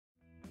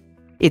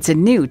It's a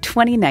new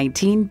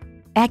 2019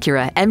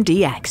 Acura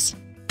MDX.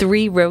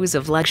 3 rows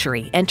of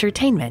luxury,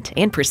 entertainment,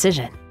 and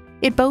precision.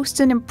 It boasts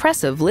an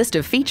impressive list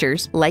of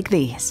features like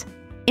these: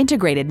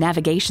 integrated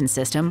navigation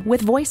system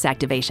with voice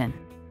activation,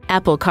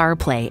 Apple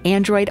CarPlay,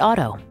 Android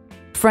Auto,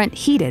 front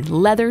heated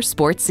leather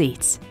sports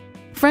seats,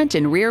 front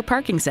and rear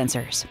parking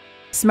sensors,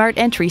 smart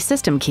entry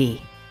system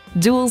key,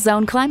 dual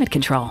zone climate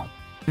control,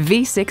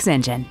 V6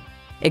 engine,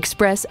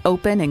 express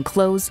open and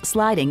close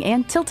sliding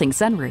and tilting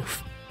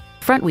sunroof,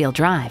 front wheel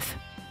drive,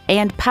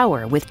 and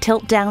power with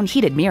tilt down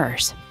heated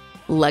mirrors.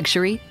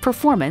 Luxury,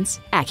 performance,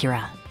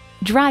 Acura.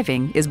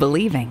 Driving is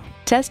believing.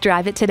 Test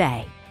drive it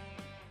today.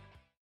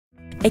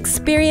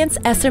 Experience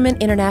Esserman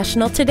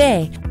International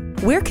today.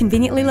 We're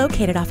conveniently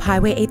located off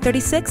Highway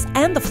 836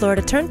 and the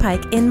Florida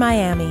Turnpike in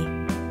Miami.